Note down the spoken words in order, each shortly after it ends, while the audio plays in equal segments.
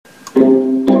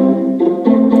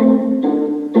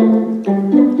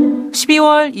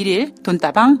12월 1일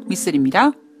돈다방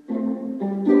미쓰리입니다.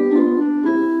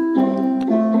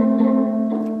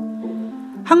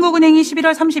 한국은행이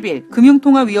 11월 30일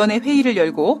금융통화위원회 회의를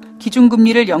열고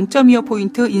기준금리를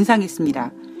 0.25포인트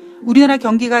인상했습니다. 우리나라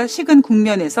경기가 식은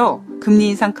국면에서 금리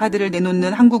인상 카드를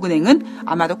내놓는 한국은행은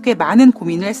아마도 꽤 많은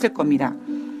고민을 했을 겁니다.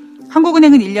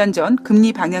 한국은행은 1년 전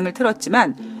금리 방향을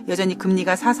틀었지만 여전히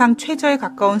금리가 사상 최저에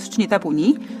가까운 수준이다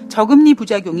보니 저금리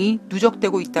부작용이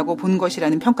누적되고 있다고 본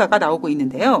것이라는 평가가 나오고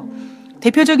있는데요.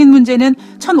 대표적인 문제는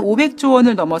 1,500조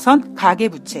원을 넘어선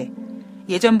가계부채.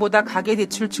 예전보다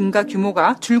가계대출 증가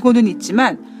규모가 줄고는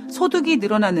있지만 소득이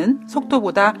늘어나는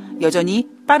속도보다 여전히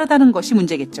빠르다는 것이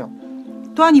문제겠죠.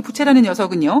 또한 이 부채라는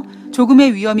녀석은요,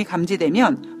 조금의 위험이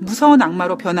감지되면 무서운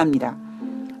악마로 변합니다.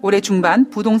 올해 중반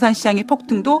부동산 시장의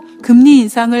폭등도 금리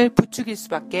인상을 부추길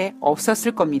수밖에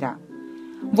없었을 겁니다.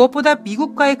 무엇보다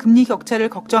미국과의 금리 격차를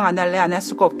걱정 안 할래 안 할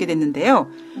수가 없게 됐는데요.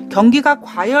 경기가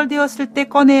과열되었을 때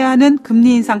꺼내야 하는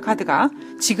금리 인상 카드가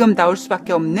지금 나올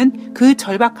수밖에 없는 그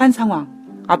절박한 상황.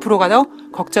 앞으로가 더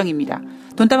걱정입니다.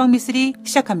 돈다방 미쓰리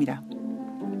시작합니다.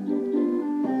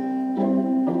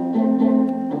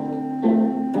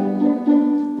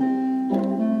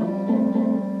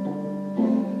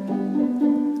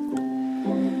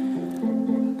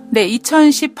 네,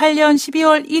 2018년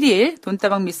 12월 1일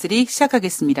돈다방 미쓰리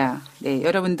시작하겠습니다. 네,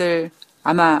 여러분들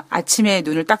아마 아침에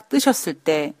눈을 딱 뜨셨을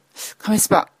때 가만있어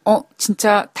봐.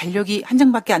 진짜 달력이 한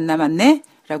장밖에 안 남았네?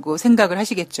 라고 생각을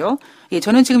하시겠죠. 예,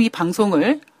 저는 지금 이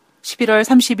방송을 11월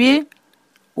 30일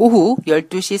오후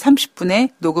 12시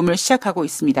 30분에 녹음을 시작하고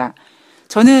있습니다.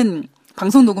 저는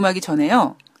방송 녹음하기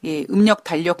전에요. 예, 음력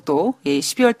달력도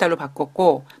 12월 달로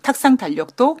바꿨고 탁상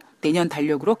달력도 내년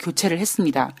달력으로 교체를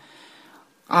했습니다.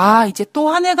 아, 이제 또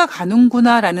한 해가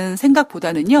가는구나라는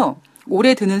생각보다는요.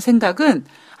 올해 드는 생각은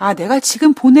내가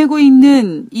지금 보내고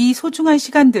있는 이 소중한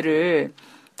시간들을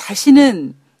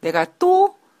다시는 내가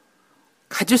또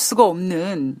가질 수가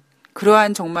없는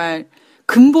그러한 정말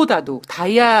금보다도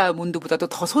다이아몬드보다도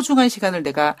더 소중한 시간을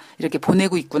내가 이렇게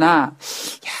보내고 있구나.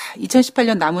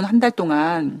 2018년 남은 한 달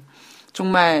동안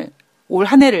정말 올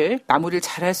한 해를 마무리를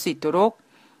잘할 수 있도록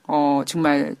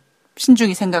정말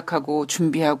신중히 생각하고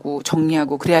준비하고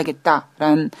정리하고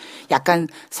그래야겠다라는 약간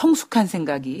성숙한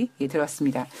생각이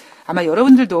들었습니다. 아마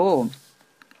여러분들도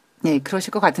네,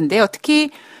 그러실 것 같은데요. 특히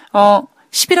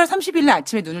 11월 30일 날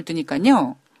아침에 눈을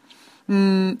뜨니까요.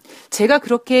 제가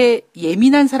그렇게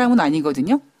예민한 사람은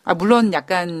아니거든요. 물론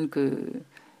약간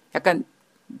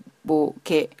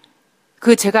이렇게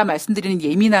제가 말씀드리는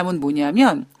예민함은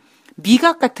뭐냐면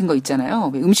미각 같은 거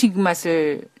있잖아요. 음식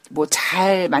맛을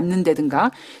잘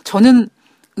맞는다든가. 저는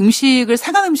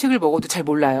상한 음식을 먹어도 잘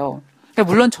몰라요. 그러니까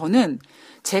물론 저는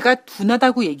제가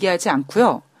둔하다고 얘기하지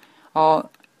않고요.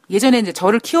 예전에 이제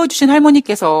저를 키워주신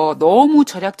할머니께서 너무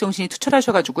절약 정신이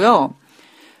투철하셔가지고요.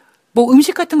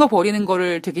 음식 같은 거 버리는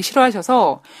거를 되게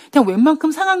싫어하셔서 그냥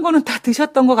웬만큼 상한 거는 다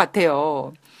드셨던 것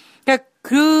같아요. 그러니까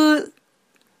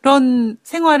그런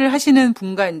생활을 하시는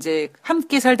분과 이제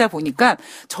함께 살다 보니까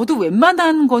저도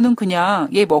웬만한 거는 그냥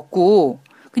먹고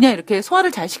그냥 이렇게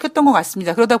소화를 잘 시켰던 것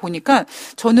같습니다. 그러다 보니까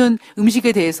저는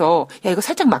음식에 대해서 야, 이거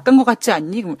살짝 막간 것 같지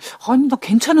않니? 아니, 나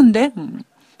괜찮은데?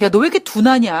 야, 너 왜 이렇게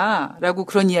둔하냐? 라고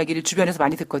그런 이야기를 주변에서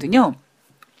많이 듣거든요.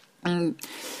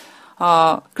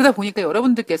 그러다 보니까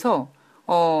여러분들께서,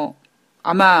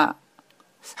 아마,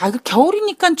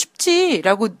 겨울이니까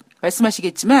춥지라고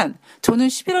말씀하시겠지만, 저는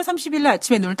 11월 30일 날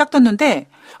아침에 눈을 딱 떴는데,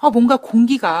 뭔가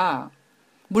공기가,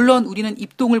 물론 우리는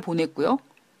입동을 보냈고요.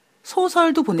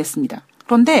 소설도 보냈습니다.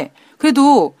 그런데,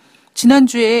 그래도,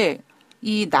 지난주에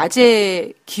이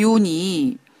낮에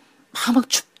기온이 막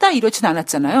춥다 이렇진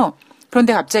않았잖아요.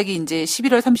 그런데 갑자기 이제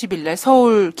 11월 30일 날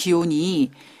서울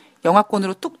기온이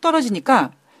영하권으로 뚝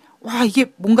떨어지니까, 와,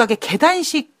 이게 뭔가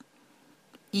계단식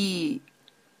이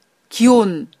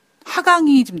기온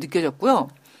하강이 좀 느껴졌고요.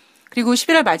 그리고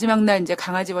 11월 마지막 날 이제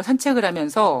강아지와 산책을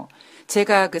하면서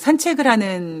제가 그 산책을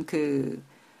하는 그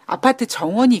아파트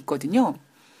정원이 있거든요.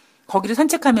 거기를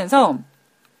산책하면서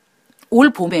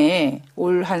올 봄에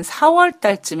올 한 4월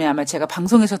달쯤에 아마 제가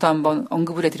방송에서도 한번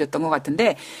언급을 해드렸던 것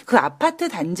같은데 그 아파트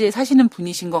단지에 사시는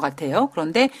분이신 것 같아요.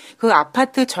 그런데 그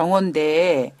아파트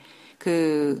정원대에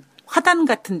그 화단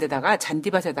같은 데다가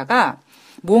잔디밭에다가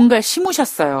무언가를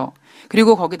심으셨어요.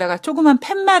 그리고 거기다가 조그만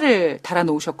팻말을 달아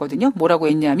놓으셨거든요. 뭐라고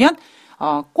했냐면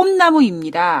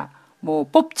꽃나무입니다.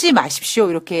 뽑지 마십시오.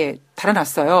 이렇게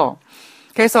달아놨어요.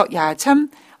 그래서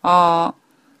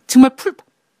정말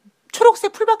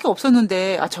초록색 풀밖에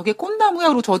없었는데 저게 꽃나무야.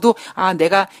 그리고 저도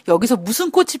내가 여기서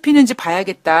무슨 꽃이 피는지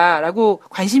봐야겠다라고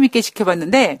관심 있게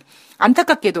지켜봤는데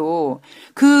안타깝게도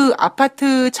그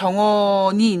아파트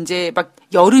정원이 이제 막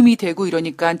여름이 되고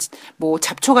이러니까 뭐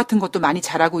잡초 같은 것도 많이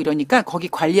자라고 이러니까 거기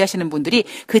관리하시는 분들이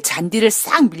그 잔디를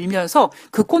싹 밀면서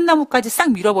그 꽃나무까지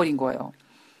싹 밀어버린 거예요.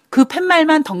 그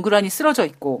팻말만 덩그러니 쓰러져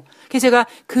있고. 그래서 제가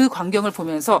그 광경을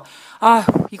보면서 아,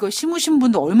 이거 심으신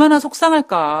분도 얼마나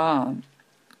속상할까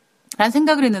라는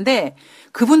생각을 했는데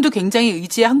그분도 굉장히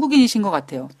의지의 한국인이신 것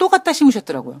같아요. 또 갖다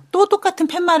심으셨더라고요. 또 똑같은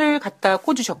팻말을 갖다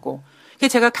꽂으셨고.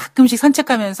 그래서 제가 가끔씩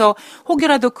산책하면서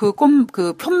혹여라도 그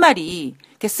팻말이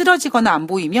이렇게 쓰러지거나 안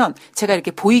보이면 제가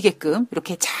이렇게 보이게끔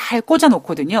이렇게 잘 꽂아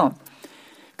놓거든요.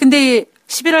 근데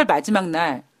 11월 마지막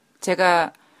날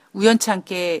제가 우연치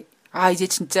않게 이제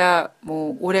진짜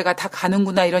뭐 올해가 다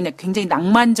가는구나 이런 굉장히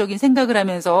낭만적인 생각을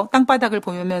하면서 땅바닥을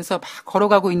보면서 막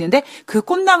걸어가고 있는데 그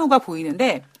꽃나무가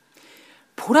보이는데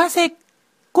보라색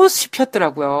꽃이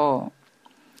폈더라고요.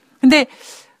 근데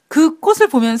그 꽃을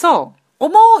보면서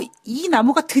어머, 이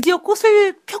나무가 드디어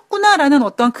꽃을 폈구나라는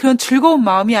어떤 그런 즐거운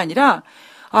마음이 아니라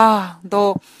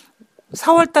너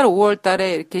 4월달,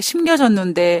 5월달에 이렇게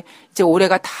심겨졌는데 이제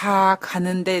올해가 다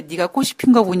가는데 네가 꽃이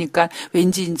핀 거 보니까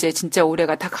왠지 이제 진짜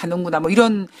올해가 다 가는구나 뭐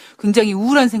이런 굉장히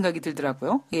우울한 생각이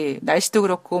들더라고요. 예, 날씨도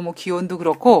그렇고 뭐 기온도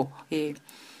그렇고 예.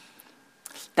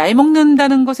 나이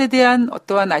먹는다는 것에 대한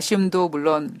어떠한 아쉬움도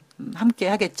물론 함께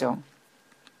하겠죠.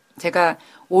 제가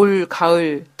올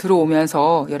가을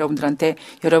들어오면서 여러분들한테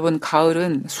여러분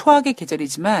가을은 수학의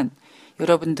계절이지만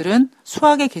여러분들은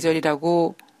수학의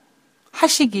계절이라고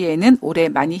하시기에는 올해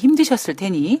많이 힘드셨을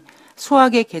테니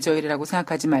수학의 계절이라고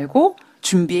생각하지 말고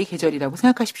준비의 계절이라고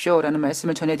생각하십시오라는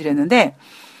말씀을 전해드렸는데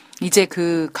이제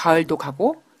그 가을도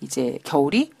가고 이제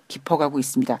겨울이 깊어가고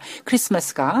있습니다.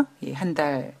 크리스마스가 한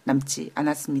달 남지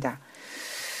않았습니다.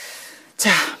 자,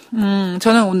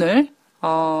 저는 오늘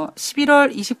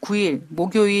 11월 29일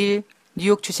목요일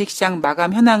뉴욕 주식시장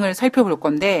마감 현황을 살펴볼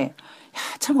건데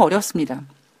참 어렵습니다.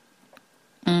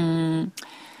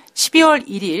 12월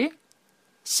 1일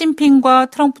심핑과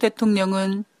트럼프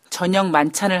대통령은 저녁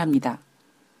만찬을 합니다.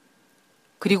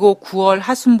 그리고 9월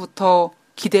하순부터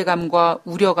기대감과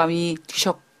우려감이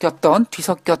뒤섞였던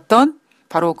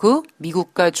바로 그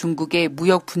미국과 중국의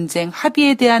무역 분쟁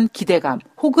합의에 대한 기대감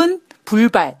혹은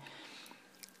불발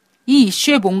이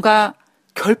이슈에 뭔가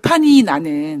결판이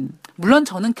나는 물론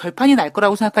저는 결판이 날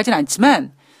거라고 생각하진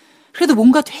않지만 그래도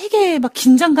뭔가 되게 막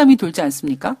긴장감이 돌지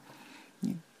않습니까?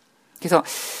 그래서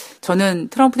저는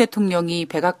트럼프 대통령이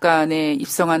백악관에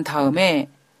입성한 다음에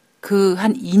그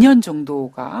한 2년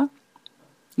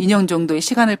정도의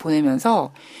시간을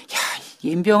보내면서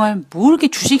연병알 뭘 이렇게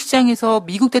주식시장에서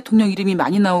미국 대통령 이름이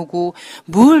많이 나오고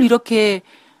뭘 이렇게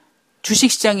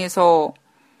주식시장에서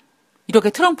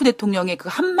이렇게 트럼프 대통령의 그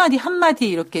한마디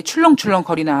이렇게 출렁출렁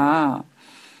거리나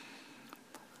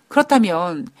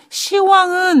그렇다면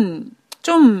시황은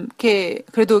좀 이렇게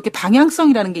그래도 이렇게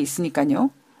방향성이라는 게 있으니까요.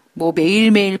 뭐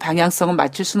매일매일 방향성은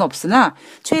맞출 수는 없으나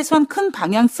최소한 큰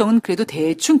방향성은 그래도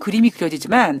대충 그림이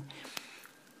그려지지만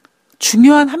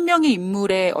중요한 한 명의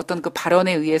인물의 어떤 그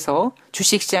발언에 의해서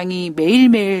주식시장이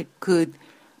매일매일 그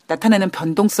나타내는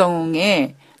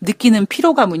변동성에 느끼는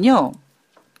피로감은요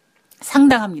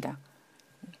상당합니다.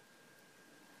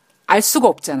 알 수가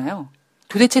없잖아요.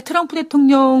 도대체 트럼프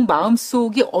대통령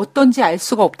마음속이 어떤지 알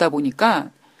수가 없다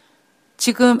보니까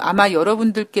지금 아마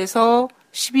여러분들께서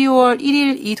 12월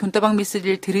 1일 이 돈다방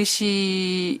미스를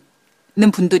들으시는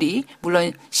분들이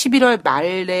물론 11월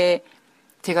말에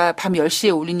제가 밤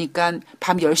 10시에 올리니까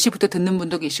밤 10시부터 듣는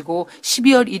분도 계시고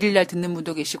 12월 1일 날 듣는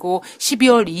분도 계시고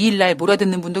 12월 2일 날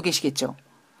몰아듣는 분도 계시겠죠.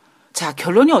 자,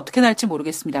 결론이 어떻게 날지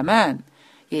모르겠습니다만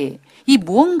이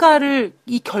무언가를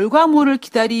이 결과물을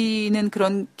기다리는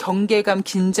그런 경계감,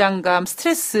 긴장감,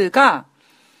 스트레스가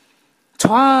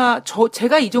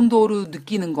제가 이 정도로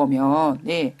느끼는 거면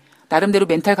나름대로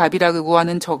멘탈 갑이라고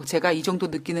하는 제가 이 정도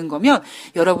느끼는 거면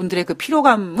여러분들의 그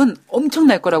피로감은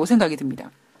엄청날 거라고 생각이 듭니다.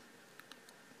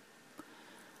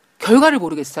 결과를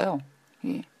모르겠어요.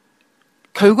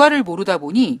 결과를 모르다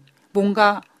보니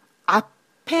뭔가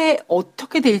앞에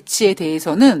어떻게 될지에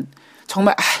대해서는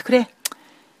정말 그래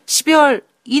 12월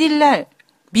 1일 날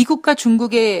미국과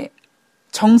중국의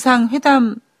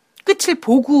정상회담 끝을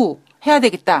보고 해야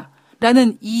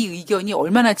되겠다라는 이 의견이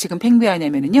얼마나 지금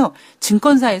팽배하냐면요.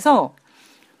 증권사에서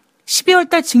 12월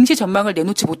달 증시 전망을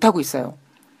내놓지 못하고 있어요.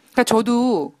 그러니까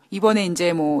저도 이번에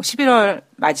이제 뭐 11월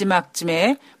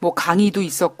마지막쯤에 뭐 강의도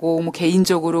있었고 뭐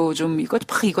개인적으로 좀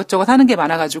이것저것 하는 게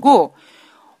많아가지고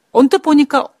언뜻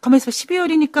보니까 가만있어 봐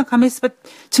 12월이니까 가만있어 봐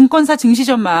증권사 증시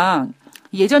전망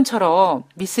예전처럼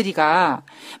미쓰리가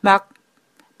막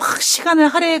막 시간을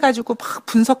할애해가지고 막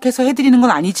분석해서 해드리는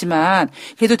건 아니지만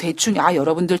그래도 대충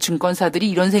여러분들 증권사들이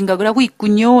이런 생각을 하고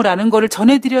있군요라는 거를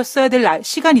전해드렸어야 될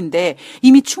시간인데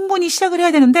이미 충분히 시작을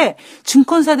해야 되는데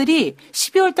증권사들이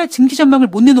 12월 달 증시 전망을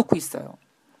못 내놓고 있어요.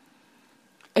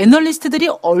 애널리스트들이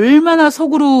얼마나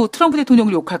속으로 트럼프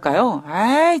대통령을 욕할까요?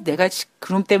 내가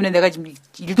그놈 때문에 내가 지금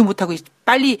일도 못하고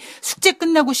빨리 숙제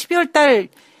끝나고 12월 달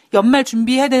연말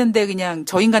준비해야 되는데 그냥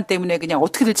저 인간 때문에 그냥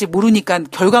어떻게 될지 모르니까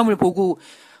결과물 보고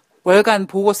월간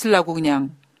보고 쓰려고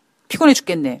그냥 피곤해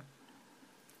죽겠네.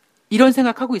 이런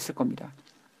생각하고 있을 겁니다.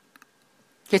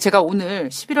 제가 오늘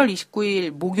 11월 29일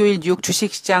목요일 뉴욕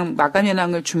주식시장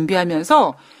마감현황을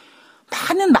준비하면서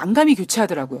많은 만감이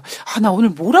교차하더라고요. 나 오늘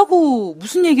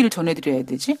무슨 얘기를 전해드려야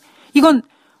되지? 이건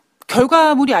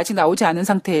결과물이 아직 나오지 않은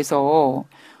상태에서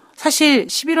사실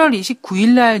 11월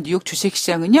 29일 날 뉴욕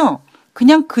주식시장은요.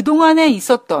 그냥 그동안에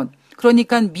있었던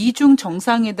그러니까 미중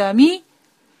정상회담이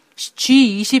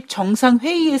G20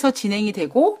 정상회의에서 진행이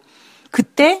되고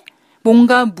그때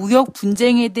뭔가 무역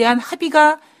분쟁에 대한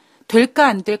합의가 될까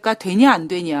안 될까 되냐 안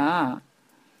되냐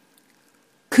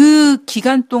그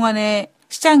기간 동안에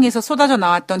시장에서 쏟아져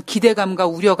나왔던 기대감과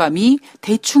우려감이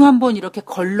대충 한번 이렇게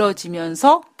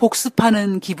걸러지면서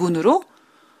복습하는 기분으로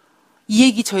이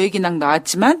얘기 저 얘기 막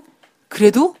나왔지만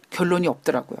그래도 결론이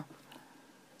없더라고요.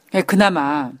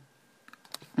 그나마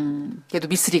그래도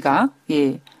미쓰리가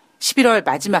 11월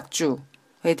마지막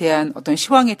주에 대한 어떤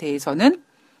시황에 대해서는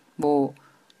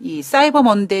이 사이버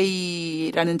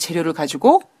먼데이라는 재료를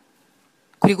가지고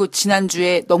그리고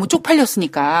지난주에 너무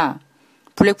쪽팔렸으니까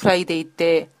블랙 프라이데이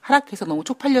때 하락해서 너무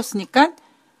쪽팔렸으니까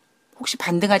혹시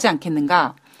반등하지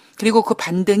않겠는가? 그리고 그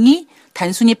반등이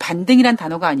단순히 반등이란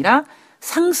단어가 아니라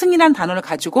상승이란 단어를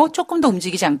가지고 조금 더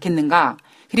움직이지 않겠는가?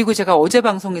 그리고 제가 어제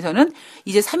방송에서는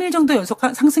이제 3일 정도 연속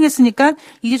상승했으니까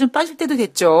이제 좀 빠질 때도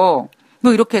됐죠.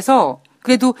 이렇게 해서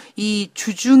그래도 이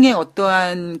주중에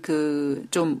어떠한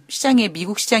좀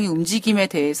미국 시장의 움직임에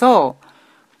대해서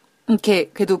이렇게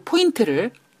그래도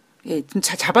포인트를 좀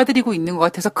잡아드리고 있는 것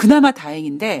같아서 그나마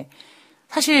다행인데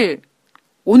사실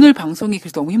오늘 방송이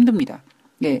그래서 너무 힘듭니다.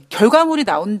 결과물이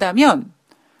나온다면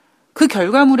그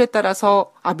결과물에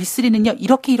따라서 미쓰리는요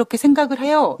이렇게 생각을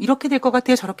해요. 이렇게 될 것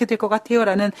같아요. 저렇게 될 것 같아요.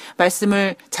 라는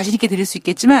말씀을 자신 있게 드릴 수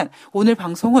있겠지만 오늘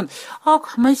방송은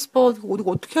가만히 있어봐.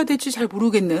 어떻게 해야 될지 잘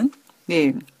모르겠는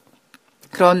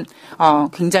그런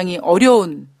굉장히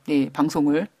어려운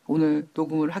방송을 오늘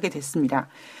녹음을 하게 됐습니다.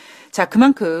 자,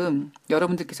 그만큼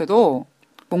여러분들께서도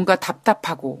뭔가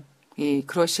답답하고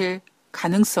그러실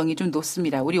가능성이 좀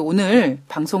높습니다. 우리 오늘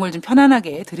방송을 좀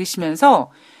편안하게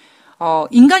들으시면서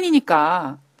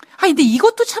인간이니까 근데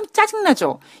이것도 참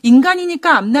짜증나죠.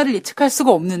 인간이니까 앞날을 예측할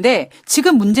수가 없는데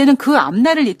지금 문제는 그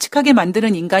앞날을 예측하게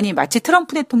만드는 인간이 마치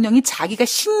트럼프 대통령이 자기가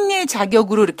신의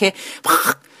자격으로 이렇게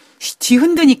막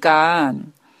뒤흔드니까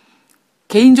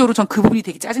개인적으로 전 그 부분이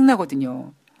되게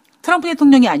짜증나거든요. 트럼프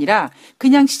대통령이 아니라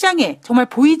그냥 시장에 정말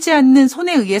보이지 않는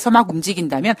손에 의해서 막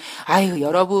움직인다면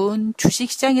여러분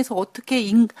주식시장에서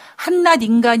어떻게 한낱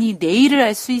인간이 내일을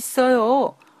알 수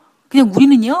있어요. 그냥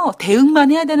우리는요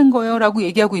대응만 해야 되는 거예요 라고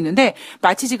얘기하고 있는데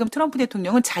마치 지금 트럼프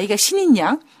대통령은 자기가 신인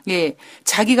양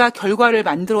자기가 결과를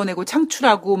만들어내고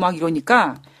창출하고 막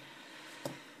이러니까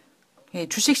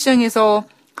주식시장에서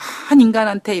한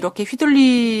인간한테 이렇게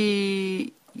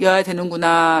휘둘려야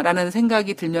되는구나라는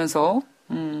생각이 들면서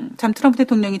참 트럼프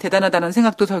대통령이 대단하다는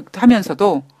생각도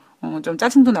하면서도 좀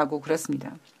짜증도 나고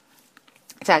그렇습니다.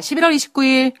 자, 11월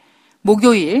 29일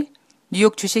목요일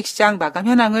뉴욕 주식시장 마감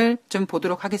현황을 좀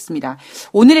보도록 하겠습니다.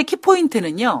 오늘의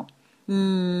키포인트는요.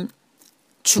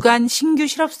 주간 신규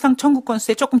실업수당 청구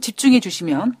건수에 조금 집중해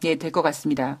주시면 될 것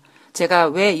같습니다. 제가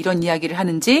왜 이런 이야기를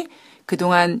하는지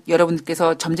그동안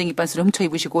여러분께서 점쟁이 입반스를 훔쳐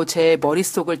입으시고 제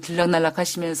머릿속을 들락날락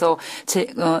하시면서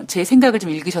제 생각을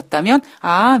좀 읽으셨다면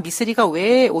미쓰리가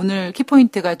왜 오늘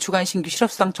키포인트가 주간 신규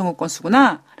실업수당 청구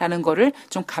건수구나 라는 거를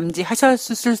좀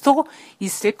감지하셨을 수도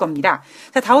있을 겁니다.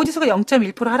 자, 다우지수가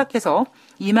 0.1% 하락해서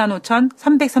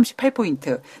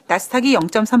 25,338포인트, 나스닥이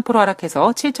 0.3%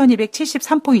 하락해서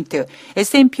 7,273포인트,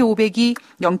 S&P 500이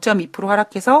 0.2%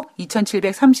 하락해서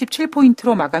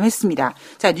 2,737포인트로 마감했습니다.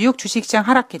 자, 뉴욕 주식시장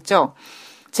하락했죠.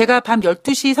 제가 밤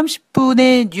 12시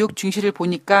 30분에 뉴욕 증시를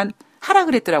보니까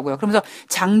하락을 했더라고요. 그러면서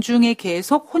장중에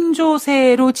계속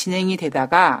혼조세로 진행이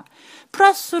되다가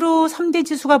플러스로 3대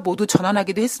지수가 모두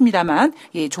전환하기도 했습니다만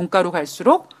종가로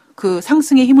갈수록 그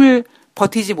상승의 힘을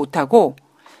버티지 못하고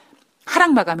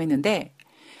하락 마감했는데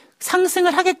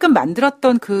상승을 하게끔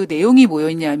만들었던 그 내용이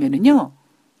뭐였냐면요.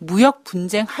 무역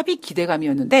분쟁 합의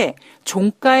기대감이었는데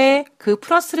종가의 그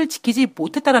플러스를 지키지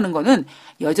못했다라는 거는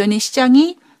여전히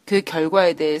시장이 그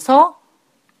결과에 대해서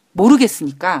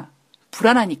모르겠으니까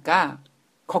불안하니까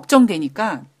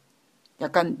걱정되니까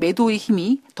약간 매도의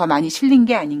힘이 더 많이 실린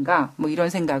게 아닌가 뭐 이런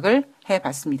생각을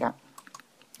해봤습니다.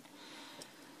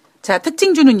 자,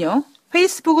 특징주는요.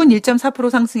 페이스북은 1.4%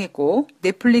 상승했고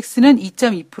넷플릭스는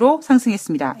 2.2%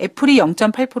 상승했습니다. 애플이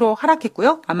 0.8%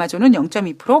 하락했고요. 아마존은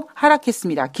 0.2%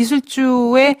 하락했습니다.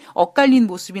 기술주의 엇갈린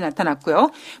모습이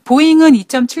나타났고요. 보잉은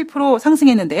 2.7%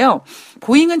 상승했는데요.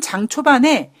 보잉은 장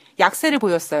초반에 약세를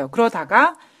보였어요.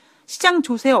 그러다가 시장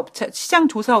조사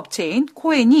업체인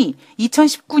코엔이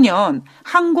 2019년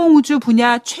항공우주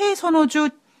분야 최선호주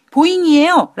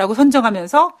보잉이에요 라고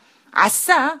선정하면서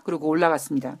아싸! 그러고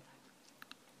올라갔습니다.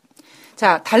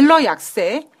 자, 달러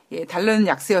약세. 예, 달러는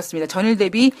약세였습니다. 전일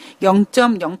대비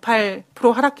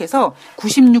 0.08% 하락해서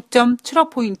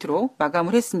 96.75 포인트로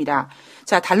마감을 했습니다.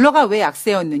 자, 달러가 왜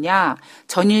약세였느냐?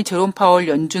 전일 제롬 파월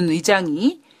연준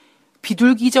의장이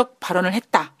비둘기적 발언을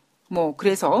했다. 뭐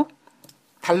그래서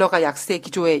달러가 약세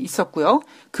기조에 있었고요.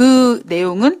 그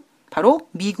내용은 바로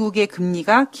미국의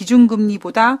금리가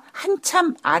기준금리보다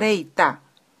한참 아래에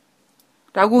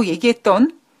있다라고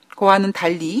얘기했던 거와는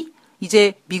달리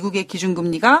이제 미국의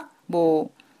기준금리가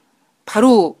뭐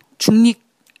바로 중립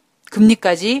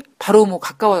금리까지 바로 뭐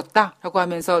가까워졌다라고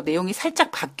하면서 내용이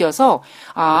살짝 바뀌어서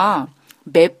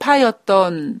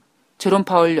매파였던 제롬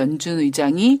파월 연준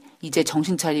의장이 이제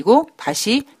정신 차리고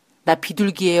다시 나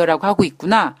비둘기예요라고 하고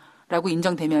있구나라고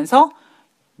인정되면서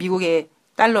미국의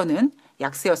달러는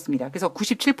약세였습니다. 그래서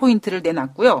 97포인트를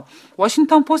내놨고요.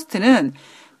 워싱턴 포스트는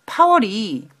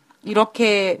파월이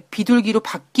이렇게 비둘기로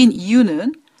바뀐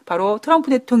이유는 바로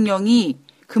트럼프 대통령이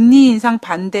금리 인상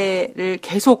반대를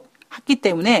계속 했기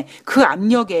때문에 그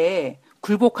압력에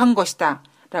굴복한 것이다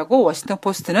라고 워싱턴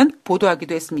포스트는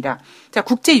보도하기도 했습니다. 자,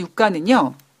 국제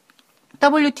유가는요.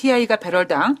 WTI가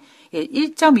배럴당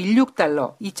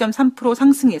 1.16달러, 2.3%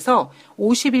 상승해서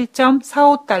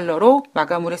 51.45달러로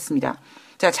마감을 했습니다.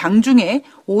 자, 장중에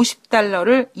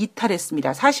 50달러를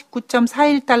이탈했습니다.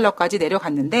 49.41달러까지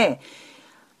내려갔는데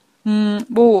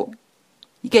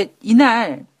이게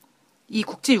이날 이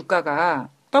국제 유가가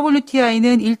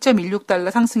WTI는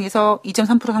 1.16달러 상승해서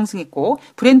 2.3% 상승했고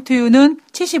브렌트유는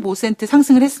 75센트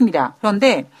상승을 했습니다.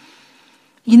 그런데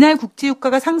이날 국제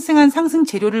유가가 상승한 상승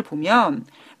재료를 보면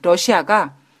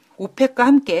러시아가 오펙과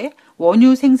함께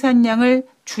원유 생산량을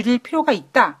줄일 필요가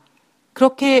있다.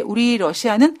 그렇게 우리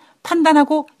러시아는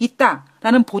판단하고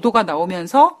있다라는 보도가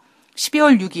나오면서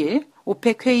 12월 6일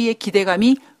오펙 회의의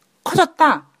기대감이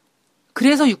커졌다.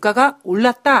 그래서 유가가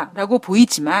올랐다라고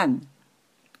보이지만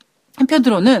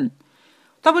한편으로는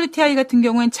WTI 같은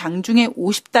경우엔 장중에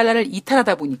 50달러를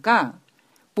이탈하다 보니까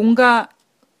뭔가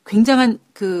굉장한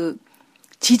그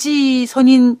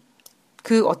지지선인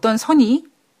그 어떤 선이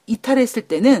이탈했을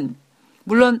때는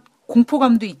물론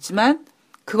공포감도 있지만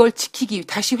그걸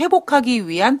다시 회복하기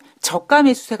위한 저가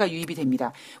매수세가 유입이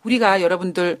됩니다. 우리가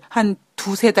여러분들 한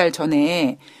두세 달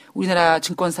전에 우리나라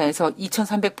증권사에서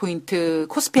 2300포인트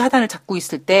코스피 하단을 잡고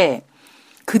있을 때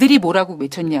그들이 뭐라고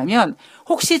외쳤냐면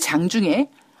혹시 장중에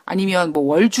아니면 뭐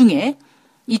월중에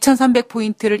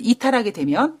 2300포인트를 이탈하게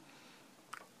되면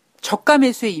저가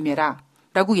매수에 임해라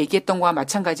라고 얘기했던 거와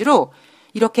마찬가지로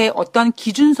이렇게 어떤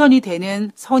기준선이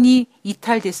되는 선이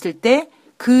이탈됐을 때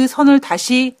그 선을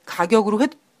다시 가격으로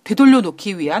되돌려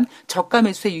놓기 위한 저가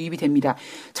매수에 유입이 됩니다.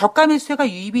 저가 매수가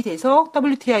유입이 돼서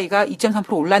WTI가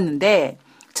 2.3% 올랐는데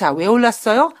자, 왜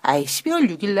올랐어요? 12월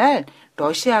 6일 날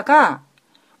러시아가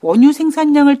원유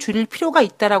생산량을 줄일 필요가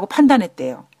있다라고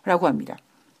판단했대요. 라고 합니다.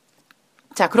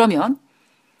 자, 그러면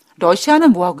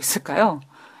러시아는 뭐 하고 있을까요?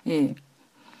 예.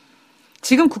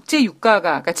 지금 국제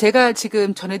유가가 그러니까 제가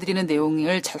지금 전해드리는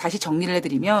내용을 다시 정리를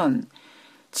해드리면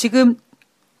지금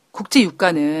국제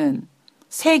유가는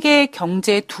세계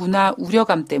경제 둔화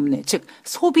우려감 때문에 즉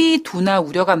소비 둔화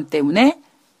우려감 때문에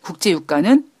국제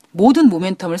유가는 모든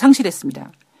모멘텀을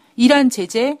상실했습니다. 이란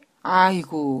제재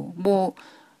뭐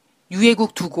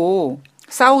유해국 두고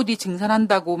사우디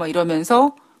증산한다고 막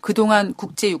이러면서 그동안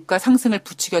국제 유가 상승을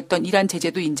부추겼던 이란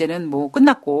제재도 이제는 뭐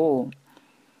끝났고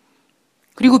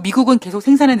그리고 미국은 계속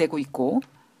생산해내고 있고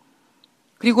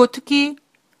그리고 특히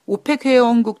오펙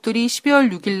회원국들이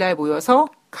 12월 6일 날 모여서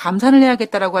감산을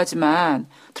해야겠다라고 하지만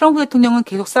트럼프 대통령은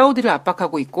계속 사우디를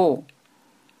압박하고 있고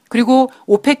그리고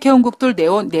오펙 회원국들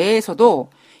내에서도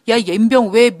야,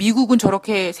 옌병 왜 미국은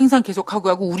저렇게 생산 계속하고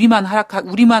하고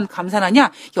우리만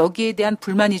감산하냐? 여기에 대한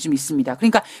불만이 좀 있습니다.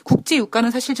 그러니까 국제 유가는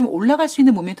사실 지금 올라갈 수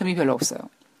있는 모멘텀이 별로 없어요.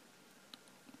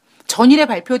 전일에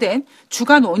발표된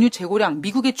주간 원유 재고량,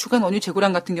 미국의 주간 원유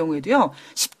재고량 같은 경우에도요.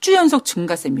 10주 연속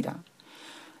증가세입니다.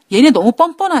 얘네 너무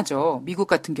뻔뻔하죠. 미국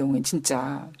같은 경우엔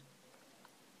진짜.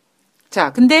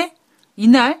 자, 근데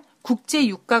이날 국제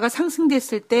유가가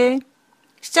상승됐을 때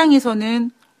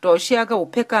시장에서는 러시아가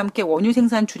오펙과 함께 원유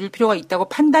생산 줄일 필요가 있다고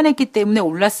판단했기 때문에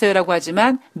올랐어요라고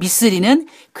하지만 미쓰리는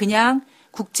그냥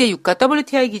국제 유가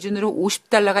WTI 기준으로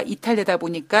 $50가 이탈되다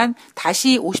보니까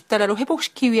다시 $50로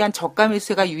회복시키기 위한 저가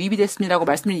매수세가 유입이 됐습니다라고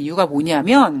말씀드린 이유가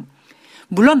뭐냐면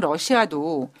물론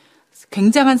러시아도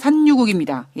굉장한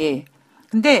산유국입니다. 예.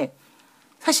 근데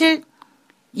사실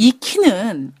이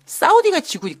키는 사우디가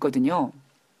쥐고 있거든요.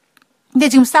 근데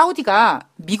지금 사우디가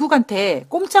미국한테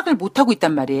꼼짝을 못하고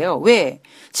있단 말이에요. 왜?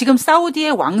 지금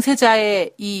사우디의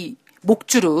왕세자의 이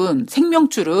목줄은,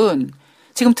 생명줄은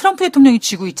지금 트럼프 대통령이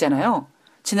쥐고 있잖아요.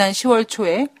 지난 10월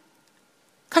초에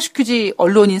카슈큐지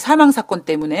언론인 사망 사건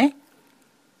때문에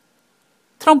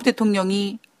트럼프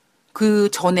대통령이 그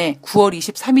전에 9월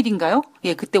 23일인가요?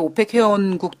 예, 그때 오펙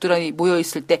회원국들이 모여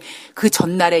있을 때 그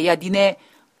전날에 야, 니네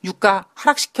유가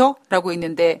하락시켜? 라고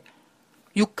했는데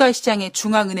유가 시장의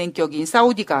중앙은행격인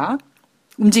사우디가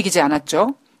움직이지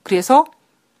않았죠. 그래서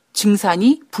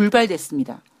증산이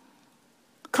불발됐습니다.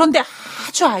 그런데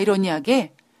아주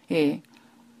아이러니하게 예,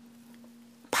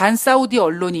 반사우디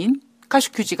언론인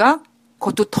카슈큐지가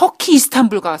그것도 터키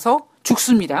이스탄불 가서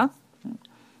죽습니다.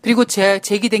 그리고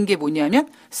제기된 게 뭐냐면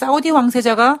사우디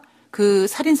왕세자가 그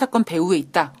살인사건 배후에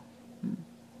있다.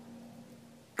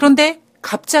 그런데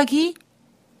갑자기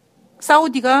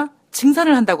사우디가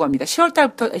증산을 한다고 합니다.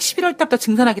 11월 달부터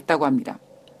증산하겠다고 합니다.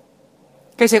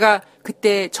 그래서 제가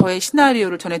그때 저의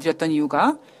시나리오를 전해드렸던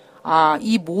이유가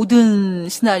이 모든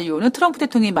시나리오는 트럼프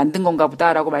대통령이 만든 건가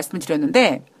보다라고 말씀을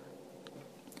드렸는데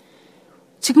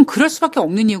지금 그럴 수밖에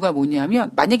없는 이유가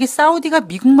뭐냐면 만약에 사우디가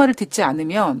미국 말을 듣지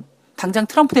않으면 당장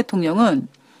트럼프 대통령은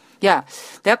야,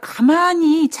 내가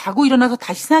가만히 자고 일어나서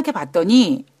다시 생각해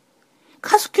봤더니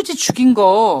카슈큐지 죽인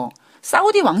거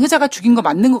사우디 왕세자가 죽인 거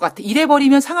맞는 것 같아.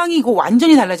 이래버리면 상황이 이거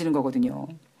완전히 달라지는 거거든요.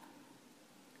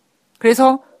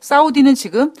 그래서 사우디는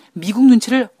지금 미국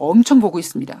눈치를 엄청 보고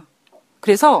있습니다.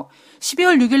 그래서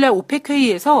 12월 6일 날 오펙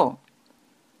회의에서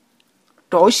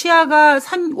러시아가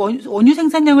원유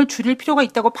생산량을 줄일 필요가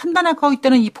있다고 판단하고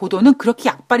있다는 이 보도는 그렇게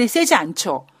약발이 세지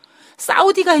않죠.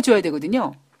 사우디가 해줘야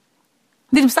되거든요.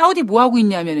 근데 지금 사우디 뭐 하고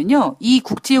있냐면은요, 이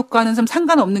국제유가는 좀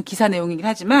상관없는 기사 내용이긴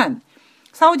하지만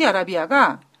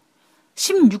사우디아라비아가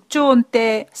 16조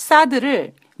원대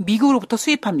사드를 미국으로부터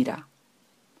수입합니다.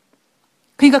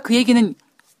 그러니까 그 얘기는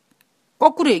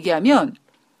거꾸로 얘기하면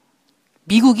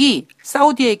미국이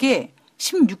사우디에게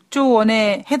 16조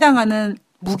원에 해당하는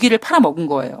무기를 팔아먹은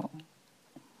거예요.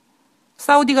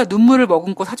 사우디가 눈물을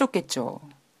머금고 사줬겠죠.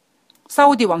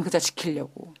 사우디 왕세자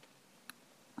지키려고.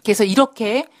 그래서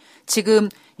이렇게 지금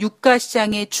유가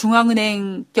시장의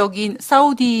중앙은행격인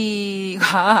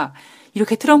사우디가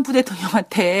이렇게 트럼프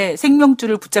대통령한테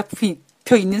생명줄을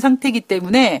붙잡혀 있는 상태이기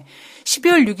때문에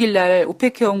 12월 6일 날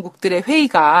오펙 회원국들의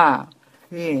회의가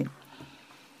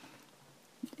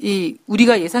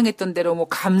우리가 예상했던 대로 뭐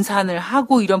감산을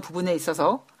하고 이런 부분에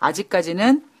있어서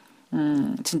아직까지는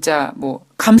진짜 뭐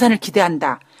감산을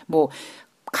기대한다. 뭐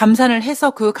감산을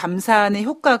해서 그 감산의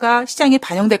효과가 시장에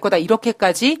반영될 거다.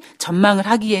 이렇게까지 전망을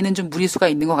하기에는 좀 무리수가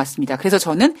있는 것 같습니다. 그래서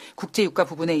저는 국제유가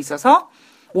부분에 있어서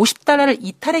 $50를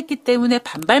이탈했기 때문에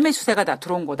반발 매수세가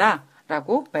들어온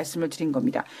거다라고 말씀을 드린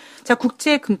겁니다. 자,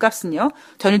 국제 금값은요.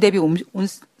 전일 대비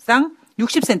온상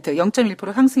 60센트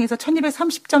 0.1% 상승해서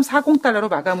 1230.40달러로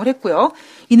마감을 했고요.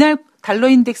 이날 달러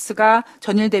인덱스가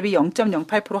전일 대비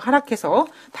 0.08% 하락해서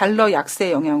달러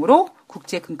약세 영향으로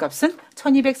국제 금값은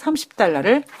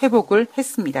 1230달러를 회복을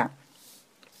했습니다.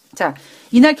 자,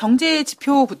 이날 경제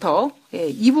지표부터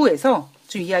 2부에서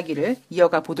좀 이야기를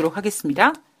이어가 보도록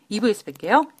하겠습니다. 2부에서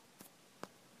뵐게요.